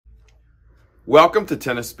Welcome to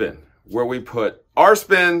Tennis Spin, where we put our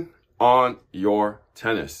spin on your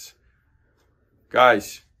tennis.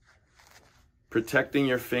 Guys, protecting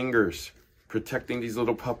your fingers, protecting these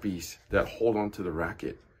little puppies that hold onto the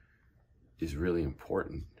racket is really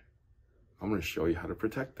important. I'm going to show you how to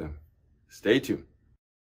protect them. Stay tuned.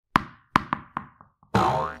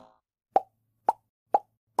 All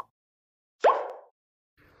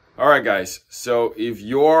right, guys. So if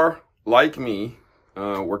you're like me,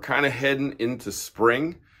 we're kind of heading into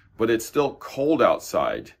spring, but it's still cold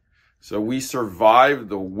outside. So we survived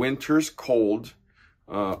the winter's cold.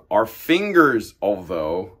 Our fingers,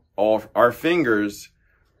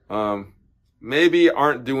 maybe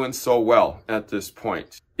aren't doing so well at this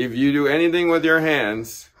point. If you do anything with your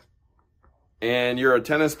hands and you're a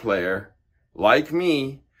tennis player like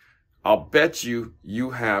me, I'll bet you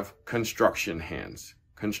have construction hands,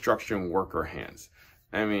 construction worker hands.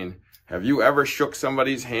 I mean, have you ever shook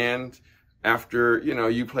somebody's hand after,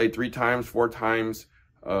 you played 3 times, 4 times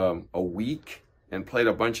a week and played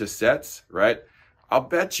a bunch of sets, right? I'll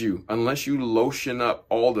bet you, unless you lotion up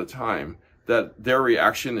all the time, that their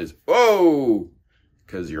reaction is, "Whoa,"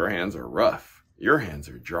 because your hands are rough. Your hands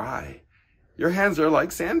are dry. Your hands are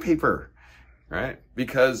like sandpaper, right?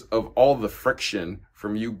 Because of all the friction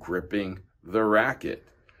from you gripping the racket.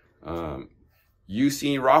 You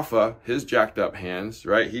see Rafa, his jacked up hands,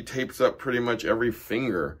 right? He tapes up pretty much every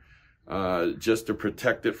finger just to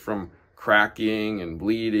protect it from cracking and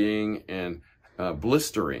bleeding and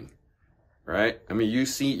blistering, right? I mean,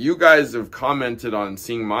 you guys have commented on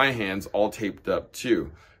seeing my hands all taped up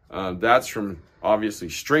too. That's from obviously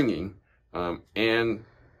stringing and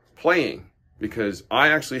playing, because I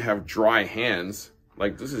actually have dry hands.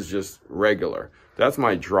 Like, this is just regular. That's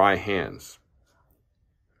my dry hands.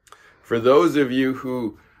 For those of you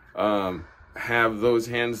who have those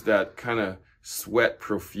hands that kind of sweat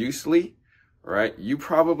profusely, right, you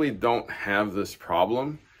probably don't have this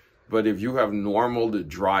problem. But if you have normal to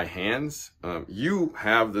dry hands, you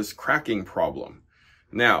have this cracking problem.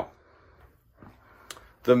 Now,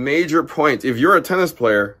 the major point, if you're a tennis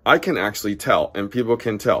player, I can actually tell, and people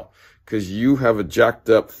can tell, because you have a jacked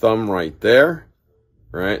up thumb right there,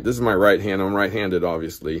 right? This is my right hand. I'm right-handed,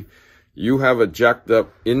 obviously. You have a jacked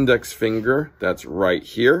up index finger that's right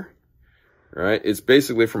here, right? It's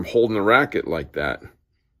basically from holding the racket like that.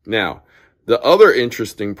 Now, the other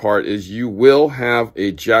interesting part is you will have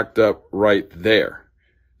a jacked up right there.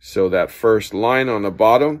 So that first line on the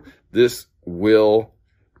bottom, this will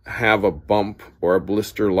have a bump or a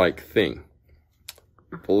blister-like thing.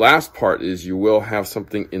 The last part is you will have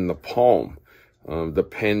something in the palm,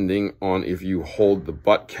 depending on if you hold the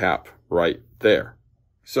butt cap right there.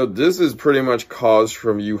 So this is pretty much caused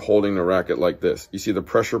from you holding the racket like this. You see the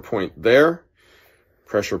pressure point there,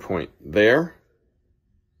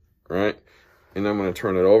 right? And I'm going to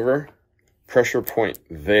turn it over. Pressure point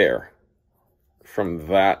there. From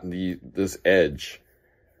that, this edge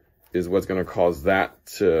is what's going to cause that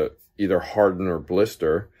to either harden or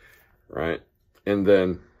blister, right? And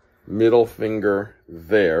then middle finger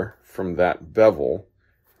there from that bevel,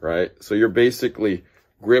 right? So you're basically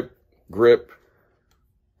grip, grip,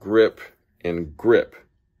 grip, and grip.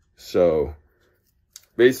 So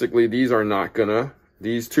basically these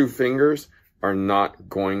 2 fingers are not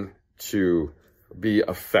going to be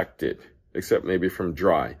affected, except maybe from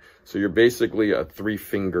dry. So you're basically a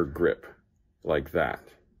 3-finger grip like that.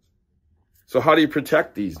 So how do you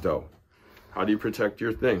protect these though? How do you protect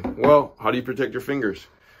your thing? Well, how do you protect your fingers?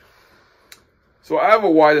 So I have a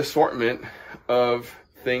wide assortment of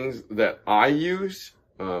things that I use.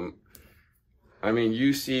 I mean,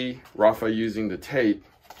 you see Rafa using the tape.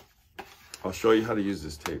 I'll show you how to use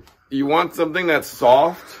this tape. You want something that's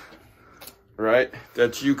soft, right?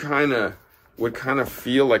 That you would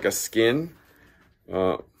feel like a skin.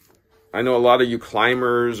 I know a lot of you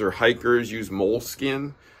climbers or hikers use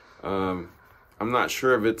moleskin. I'm not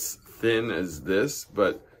sure if it's thin as this,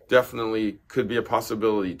 but definitely could be a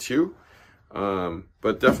possibility too.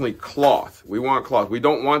 But definitely cloth. We want cloth. We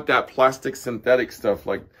don't want that plastic synthetic stuff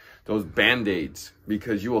like those Band-Aids,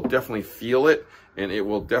 because you will definitely feel it and it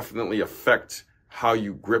will definitely affect how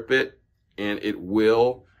you grip it, and it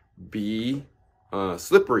will be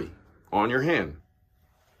slippery on your hand.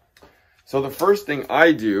 So the first thing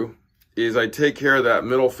I do is I take care of that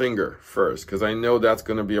middle finger first, because I know that's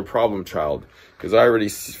going to be a problem child, because I already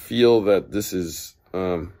feel that this is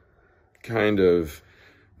kind of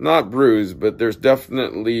not bruised, but there's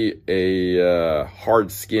definitely a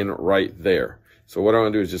hard skin right there. So what I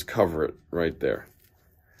want to do is just cover it right there.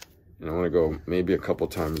 And I want to go maybe a couple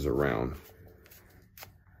times around.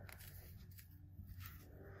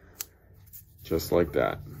 Just like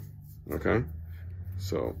that. Okay,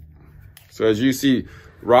 so as you see,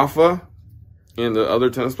 Rafa and the other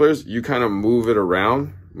tennis players, you kind of move it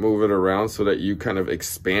around so that you kind of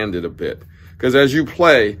expand it a bit. Because as you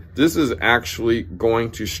play, this is actually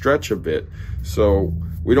going to stretch a bit. So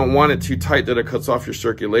we don't want it too tight that it cuts off your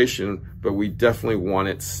circulation, but we definitely want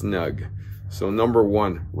it snug. So number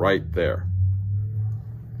one, right there.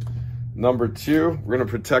 Number two, we're gonna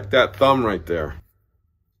protect that thumb right there.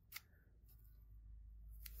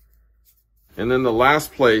 And then the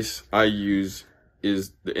last place I use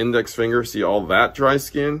is the index finger. See all that dry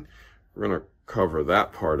skin? We're gonna cover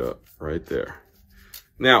that part up right there.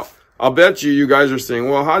 Now, I'll bet you guys are saying,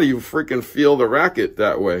 well, how do you freaking feel the racket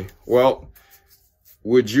that way? Well,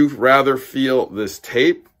 would you rather feel this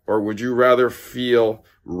tape or would you rather feel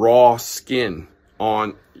raw skin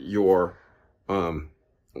on your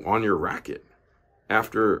racket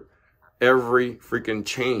after every freaking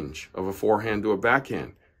change of a forehand to a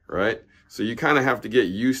backhand, right? So you kind of have to get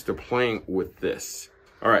used to playing with this.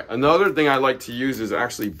 All right, another thing I like to use is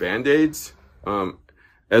actually Band-Aids.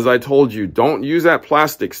 As I told you, don't use that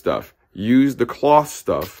plastic stuff. Use the cloth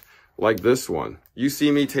stuff like this one. You see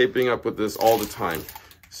me taping up with this all the time.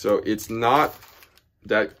 So it's not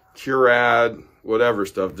that Curad, whatever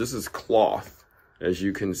stuff. This is cloth, as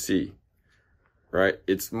you can see, right?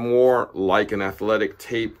 It's more like an athletic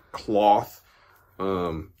tape cloth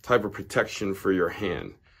type of protection for your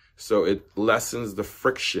hand. So it lessens the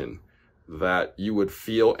friction that you would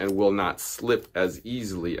feel and will not slip as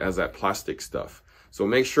easily as that plastic stuff. So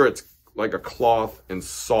make sure it's like a cloth and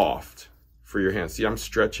soft for your hand. See, I'm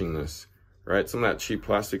stretching this, right? Some of that cheap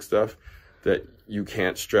plastic stuff that you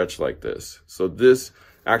can't stretch like this. So this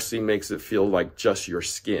actually makes it feel like just your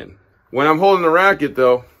skin. When I'm holding the racket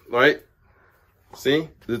though, right? See,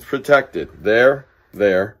 it's protected there,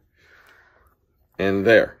 there, and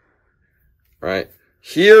there, right?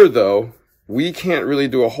 Here though, we can't really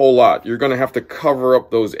do a whole lot. You're gonna have to cover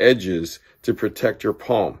up those edges to protect your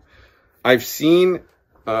palm. I've seen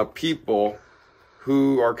people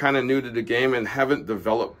who are kind of new to the game and haven't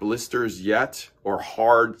developed blisters yet or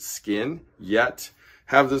hard skin yet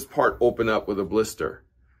have this part open up with a blister.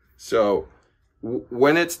 So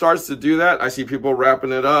when it starts to do that, I see people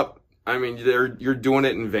wrapping it up. I mean, you're doing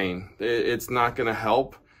it in vain. It's not going to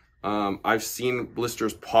help. I've seen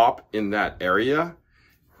blisters pop in that area.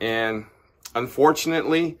 And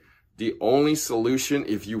unfortunately, the only solution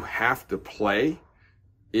if you have to play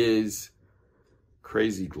is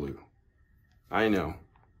crazy glue. I know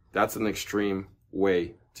that's an extreme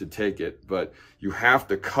way to take it, but you have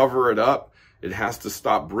to cover it up. It has to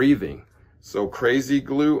stop breathing. So crazy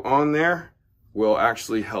glue on there will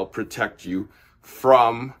actually help protect you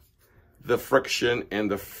from the friction and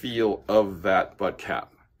the feel of that butt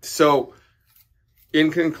cap. So in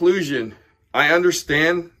conclusion, I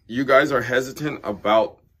understand you guys are hesitant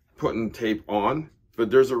about putting tape on,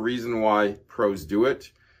 but there's a reason why pros do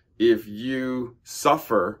it. If you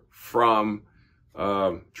suffer from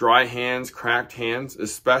dry hands, cracked hands,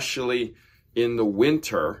 especially in the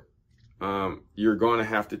winter, you're going to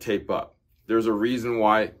have to tape up. There's a reason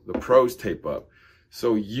why the pros tape up.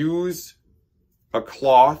 So use a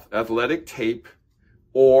cloth athletic tape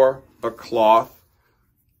or a cloth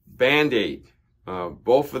Band-Aid.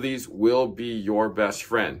 Both of these will be your best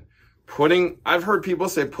friend. I've heard people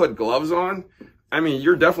say put gloves on. I mean,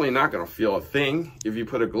 you're definitely not going to feel a thing if you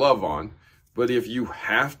put a glove on. But if you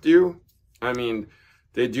have to, I mean,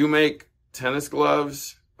 they do make tennis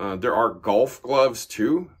gloves. There are golf gloves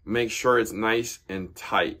too. Make sure it's nice and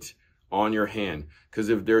tight on your hand. Because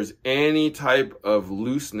if there's any type of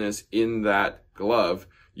looseness in that glove,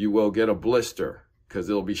 you will get a blister. Because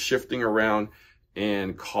it'll be shifting around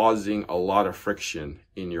and causing a lot of friction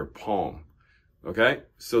in your palm. Okay,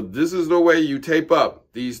 so this is the way you tape up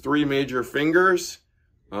these three major fingers,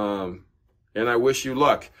 and I wish you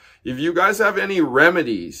luck. If you guys have any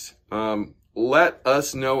remedies, let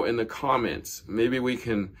us know in the comments. Maybe we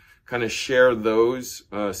can kind of share those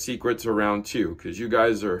secrets around too, because you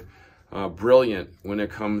guys are brilliant when it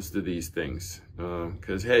comes to these things.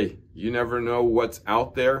 Because hey, you never know what's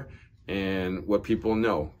out there and what people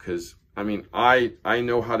know. Because I mean, I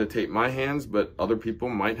know how to tape my hands, but other people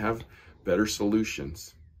might have better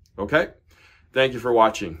solutions. Okay? Thank you for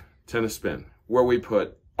watching Tennis Spin, where we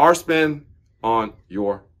put our spin on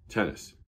your tennis.